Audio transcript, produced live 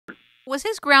Was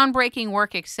his groundbreaking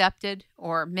work accepted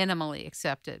or minimally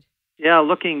accepted? Yeah,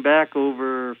 looking back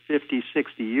over 50,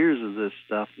 60 years of this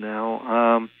stuff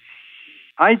now,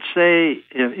 I'd say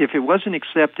if it wasn't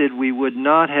accepted, we would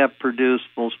not have produced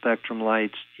full-spectrum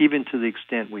lights, even to the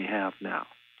extent we have now.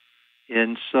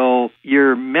 And so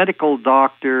your medical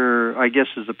doctor, I guess,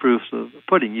 is the proof of the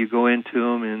pudding. You go into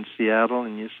him in Seattle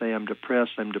and you say, I'm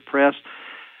depressed.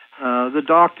 The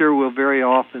doctor will very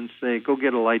often say, go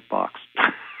get a light box.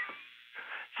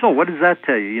 So what does that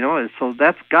tell you? So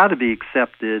that's got to be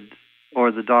accepted,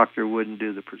 or the doctor wouldn't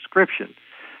do the prescription.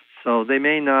 So they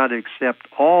may not accept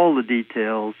all the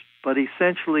details, but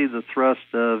essentially the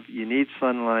thrust of you need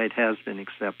sunlight has been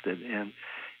accepted,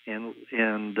 and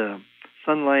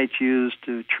sunlight's used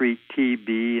to treat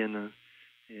TB and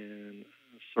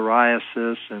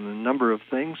psoriasis and a number of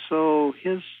things. So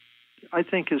I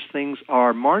think his things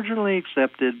are marginally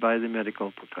accepted by the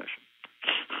medical profession.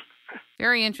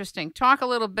 Very interesting. Talk a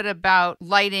little bit about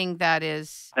lighting that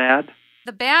is bad.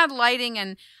 The bad lighting,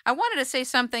 and I wanted to say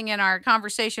something in our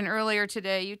conversation earlier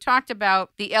today. You talked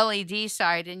about the LED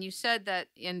side, and you said that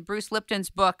in Bruce Lipton's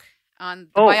book on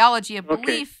the biology of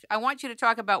belief, I want you to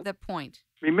talk about that point.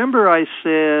 Remember I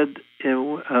said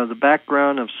the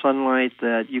background of sunlight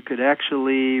that you could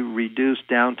actually reduce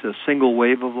down to a single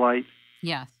wave of light?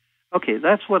 Yes. Okay,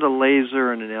 that's what a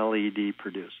laser and an LED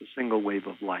produce, a single wave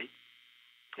of light.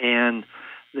 And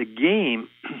the game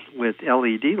with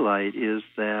LED light is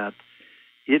that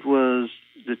it was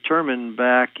determined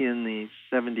back in the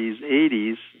 70s,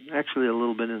 80s, actually a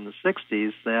little bit in the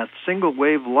 60s, that single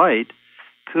wave light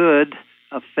could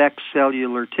affect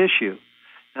cellular tissue.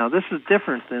 Now, this is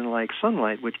different than like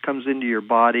sunlight, which comes into your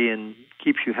body and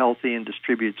keeps you healthy and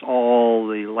distributes all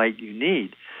the light you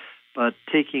need. But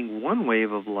taking one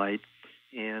wave of light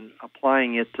and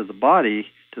applying it to the body,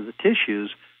 to the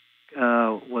tissues,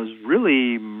 was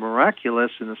really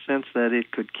miraculous in the sense that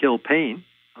it could kill pain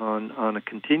on a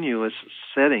continuous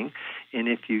setting, and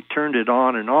if you turned it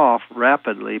on and off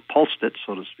rapidly, pulsed it,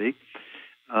 so to speak,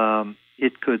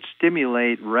 it could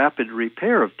stimulate rapid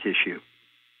repair of tissue.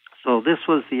 So this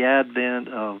was the advent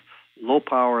of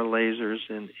low-power lasers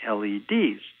and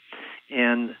LEDs.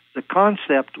 And the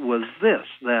concept was this,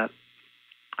 that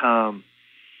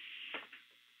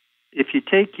if you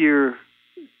take your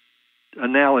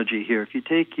analogy here, if you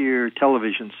take your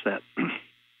television set,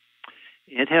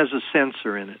 it has a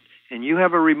sensor in it, and you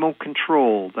have a remote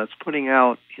control that's putting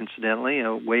out, incidentally,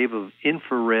 a wave of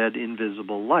infrared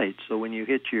invisible light. So when you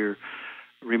hit your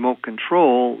remote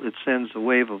control, it sends a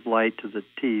wave of light to the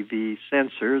TV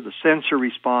sensor. The sensor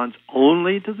responds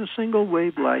only to the single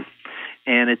wave light,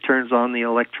 and it turns on the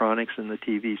electronics, and the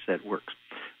TV set works.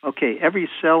 Okay, every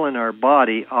cell in our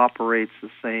body operates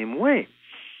the same way,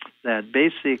 that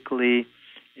basically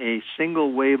a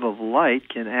single wave of light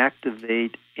can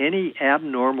activate any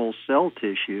abnormal cell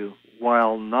tissue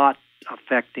while not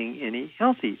affecting any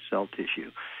healthy cell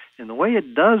tissue. And the way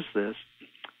it does this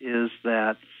is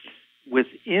that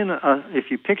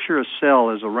if you picture a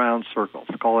cell as a round circle,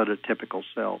 let's call it a typical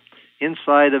cell,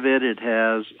 inside of it, it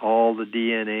has all the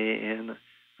DNA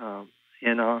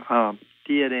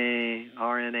DNA,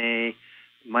 RNA,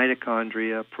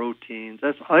 mitochondria, proteins.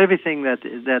 That's everything that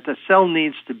the cell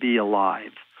needs to be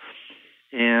alive.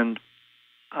 And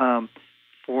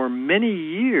for many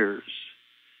years,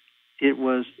 it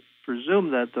was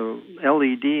presumed that the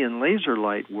LED and laser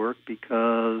light worked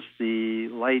because the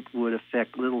light would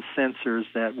affect little sensors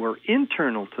that were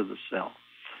internal to the cell.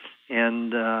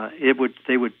 And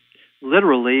they would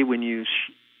literally, when you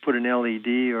put an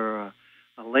LED or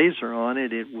a laser on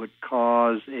it, it would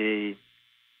cause it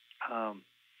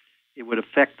would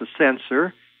affect the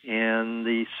sensor, and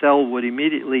the cell would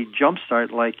immediately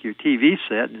jumpstart like your TV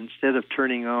set. And instead of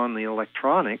turning on the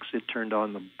electronics, it turned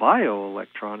on the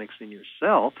bioelectronics in your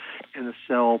cell, and the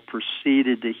cell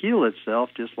proceeded to heal itself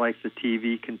just like the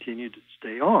TV continued to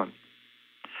stay on.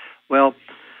 Well,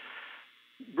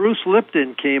 Bruce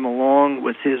Lipton came along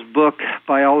with his book,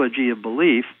 Biology of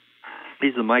Belief.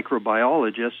 He's a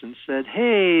microbiologist, and said,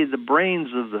 hey, the brains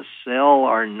of the cell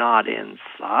are not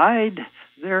inside.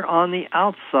 They're on the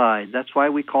outside. That's why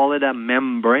we call it a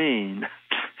membrane,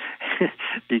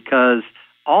 because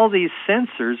all these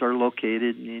sensors are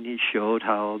located, and he showed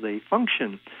how they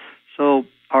function. So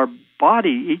our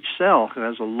body, each cell,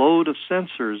 has a load of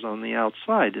sensors on the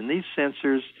outside, and these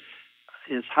sensors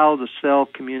is how the cell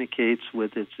communicates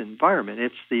with its environment.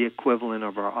 It's the equivalent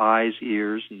of our eyes,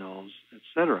 ears, nose,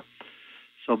 etc.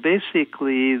 So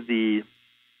basically, the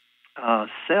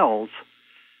cells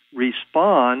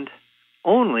respond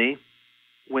only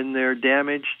when they're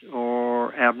damaged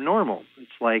or abnormal. It's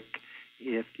like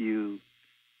if you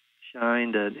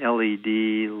shined an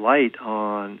LED light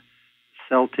on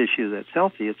cell tissue that's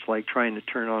healthy, it's like trying to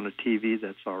turn on a TV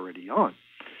that's already on.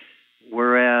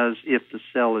 Whereas if the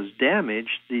cell is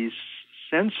damaged, these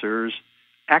sensors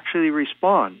actually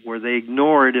respond, where they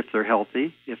ignore it if they're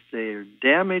healthy. If they're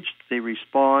damaged, they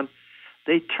respond.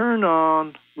 They turn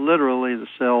on, literally, the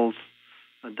cell's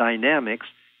dynamics,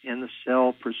 and the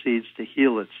cell proceeds to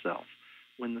heal itself.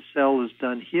 When the cell is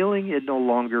done healing, it no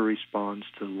longer responds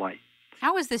to light.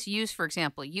 How is this used, for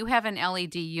example? You have an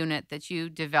LED unit that you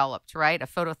developed, right? A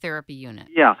phototherapy unit.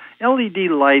 Yeah.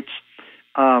 LED lights,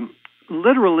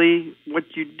 literally,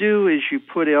 what you do is you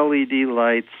put LED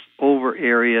lights over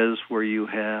areas where you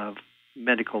have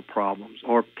medical problems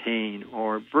or pain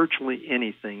or virtually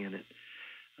anything in it.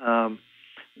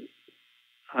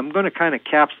 I'm going to kind of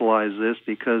capsulize this,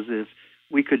 because if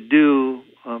we could do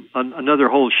another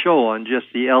whole show on just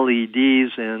the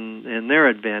LEDs and their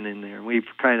advent in there. We've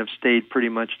kind of stayed pretty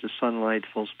much to sunlight,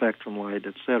 full spectrum light,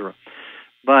 etc.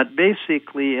 But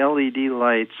basically, LED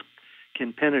lights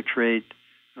can penetrate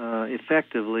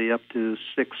effectively up to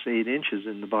 6-8 inches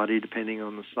in the body, depending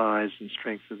on the size and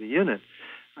strength of the unit.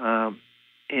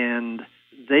 And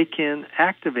they can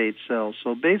activate cells.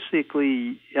 So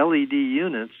basically, LED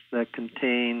units that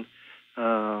contain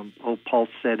pulse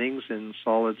settings and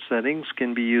solid settings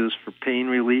can be used for pain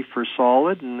relief for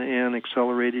solid and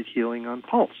accelerated healing on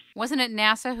pulse. Wasn't it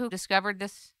NASA who discovered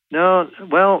this? No,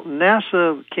 well,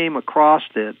 NASA came across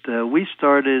it. We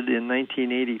started in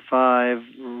 1985.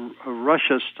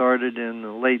 Russia started in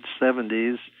the late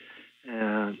 70s,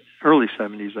 early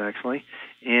 70s actually,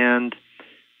 and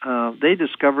they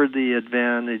discovered the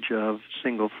advantage of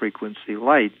single-frequency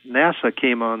light. NASA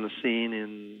came on the scene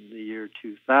in the year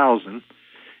 2000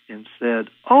 and said,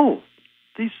 oh,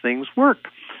 these things work.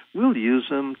 We'll use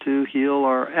them to heal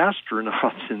our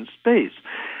astronauts in space.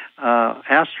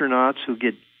 Astronauts who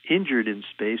get injured in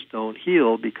space don't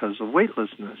heal because of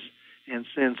weightlessness. And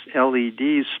since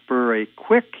LEDs spur a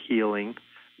quick healing,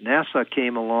 NASA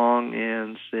came along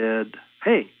and said,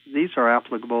 hey, these are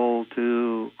applicable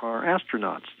to our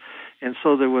astronauts. And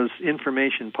so there was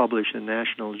information published in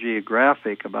National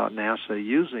Geographic about NASA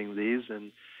using these,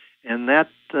 and that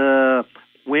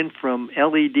went from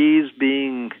LEDs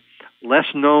being less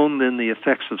known than the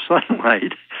effects of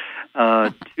sunlight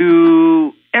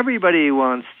to everybody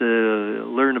wants to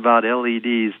learn about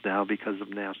LEDs now because of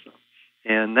NASA.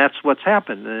 And that's what's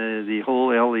happened. The whole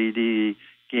LED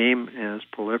game has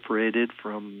proliferated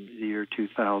from the year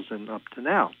 2000 up to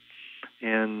now.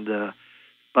 And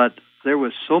but there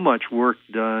was so much work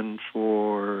done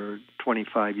for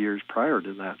 25 years prior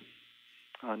to that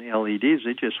on LEDs.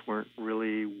 They just weren't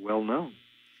really well known.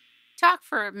 Talk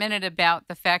for a minute about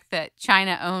the fact that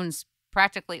China owns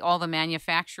practically all the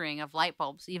manufacturing of light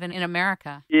bulbs, even in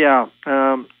America. Yeah.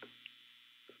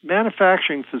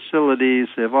 Manufacturing facilities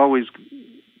have always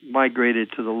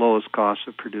migrated to the lowest cost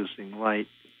of producing light.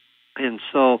 And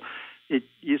so it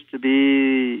used to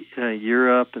be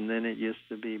Europe, and then it used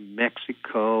to be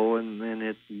Mexico, and then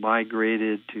it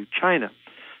migrated to China.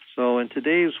 So in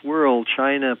today's world,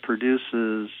 China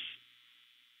produces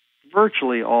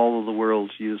virtually all of the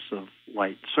world's use of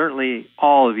light, certainly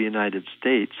all of the United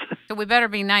States. So we better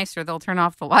be nice or they'll turn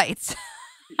off the lights.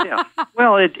 Yeah.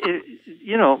 Well,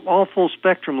 all full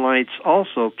spectrum lights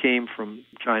also came from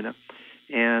China.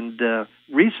 And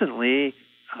recently,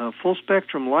 full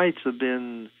spectrum lights have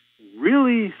been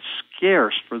really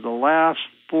scarce for the last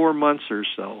 4 months or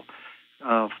so,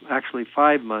 actually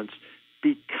 5 months,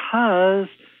 because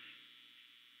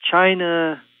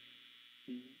China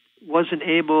wasn't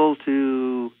able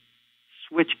to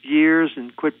switch gears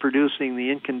and quit producing the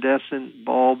incandescent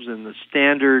bulbs and the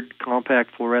standard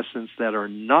compact fluorescents that are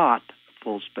not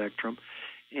full spectrum.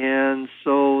 And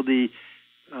so the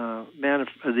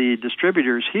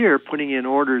distributors here putting in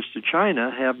orders to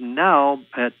China have now,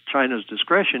 at China's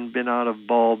discretion, been out of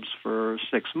bulbs for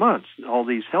 6 months, all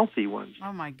these healthy ones.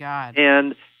 Oh, my God.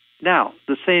 And now,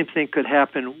 the same thing could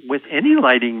happen with any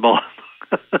lighting bulb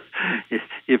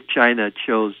if China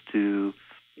chose to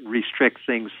restrict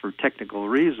things for technical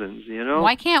reasons,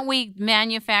 Why can't we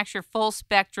manufacture full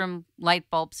spectrum light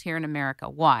bulbs here in America?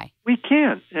 Why? We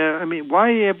can.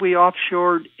 Why have we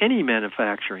offshored any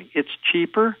manufacturing? It's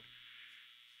cheaper.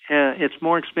 It's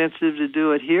more expensive to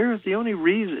do it here. The only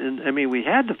reason, we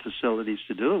had the facilities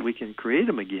to do it. We can create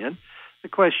them again. The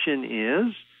question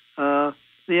is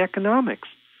the economics.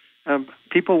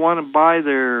 People want to buy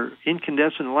their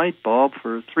incandescent light bulb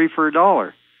for 3 for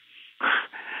 $1.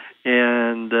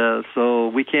 And so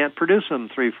we can't produce them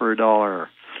 3 for $1.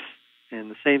 And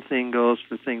the same thing goes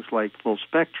for things like full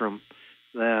spectrum,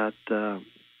 that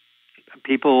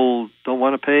people don't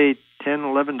want to pay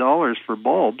 $10, $11 for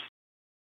bulbs.